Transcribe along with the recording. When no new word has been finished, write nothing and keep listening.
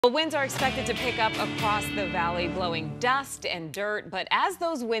Well, winds are expected to pick up across the valley, blowing dust and dirt. But as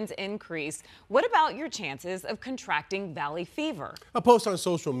those winds increase, what about your chances of contracting valley fever? A post on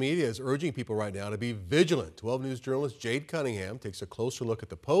social media is urging people right now to be vigilant. 12 News journalist Jade Cunningham takes a closer look at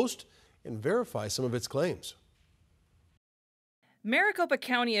the post and verifies some of its claims. Maricopa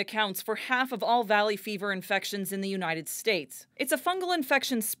County accounts for half of all valley fever infections in the United States. It's a fungal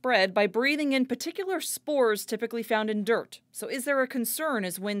infection spread by breathing in particular spores typically found in dirt. So is there a concern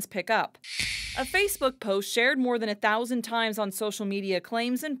as winds pick up? A Facebook post shared more than 1,000 times on social media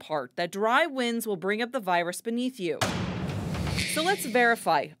claims in part that dry winds will bring up the virus beneath you. So let's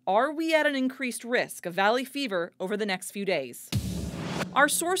verify, are we at an increased risk of valley fever over the next few days? Our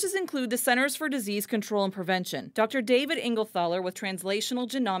sources include the Centers for Disease Control and Prevention, Dr. David Engelthaler with Translational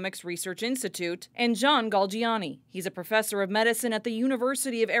Genomics Research Institute, and John Galgiani. He's a professor of medicine at the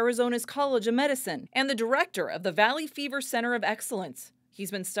University of Arizona's College of Medicine and the director of the Valley Fever Center of Excellence.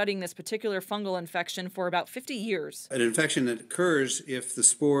 He's been studying this particular fungal infection for about 50 years. An infection that occurs if the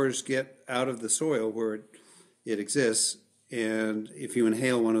spores get out of the soil where it exists, and if you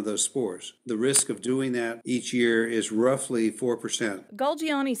inhale one of those spores. The risk of doing that each year is roughly 4%.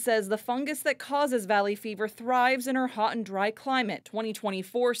 Galgiani says the fungus that causes valley fever thrives in our hot and dry climate,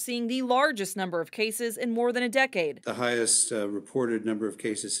 2024 seeing the largest number of cases in more than a decade. The highest reported number of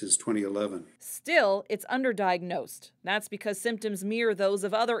cases since 2011. Still, it's underdiagnosed. That's because symptoms mirror those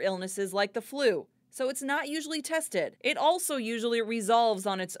of other illnesses like the flu. So it's not usually tested. It also usually resolves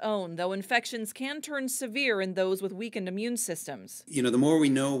on its own, though infections can turn severe in those with weakened immune systems. You know, the more we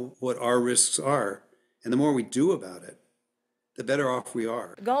know what our risks are, and the more we do about it, the better off we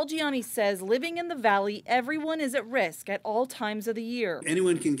are. Galgiani says living in the valley, everyone is at risk at all times of the year.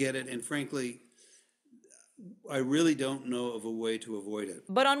 Anyone can get it, and frankly, I really don't know of a way to avoid it.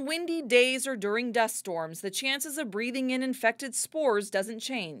 But on windy days or during dust storms, the chances of breathing in infected spores doesn't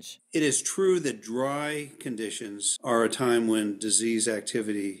change. It is true that dry conditions are a time when disease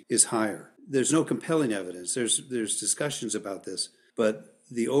activity is higher. There's no compelling evidence. There's discussions about this, but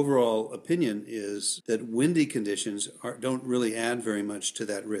the overall opinion is that windy conditions don't really add very much to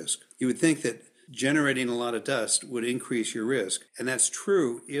that risk. You would think that generating a lot of dust would increase your risk. And that's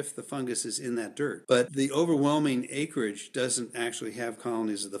true if the fungus is in that dirt. But the overwhelming acreage doesn't actually have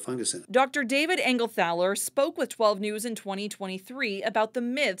colonies of the fungus in it. Dr. David Engelthaler spoke with 12 News in 2023 about the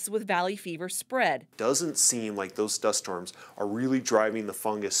myths with valley fever spread. Doesn't seem like those dust storms are really driving the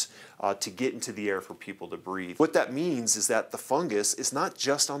fungus to get into the air for people to breathe. What that means is that the fungus is not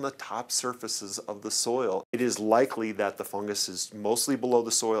just on the top surfaces of the soil. It is likely that the fungus is mostly below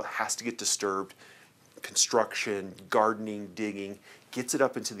the soil, has to get disturbed. Construction, gardening, digging, gets it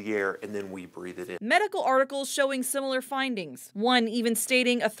up into the air, and then we breathe it in. Medical articles showing similar findings. One even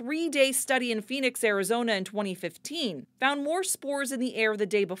stating a 3-day study in Phoenix, Arizona in 2015 found more spores in the air the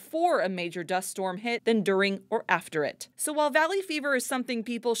day before a major dust storm hit than during or after it. So while valley fever is something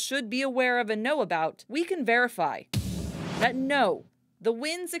people should be aware of and know about, we can verify that no, the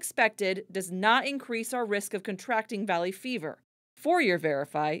winds expected does not increase our risk of contracting valley fever. For your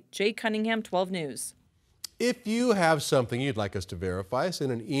Verify, Jade Cunningham, 12 News. If you have something you'd like us to verify,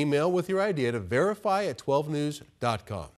 send an email with your idea to verify@12news.com.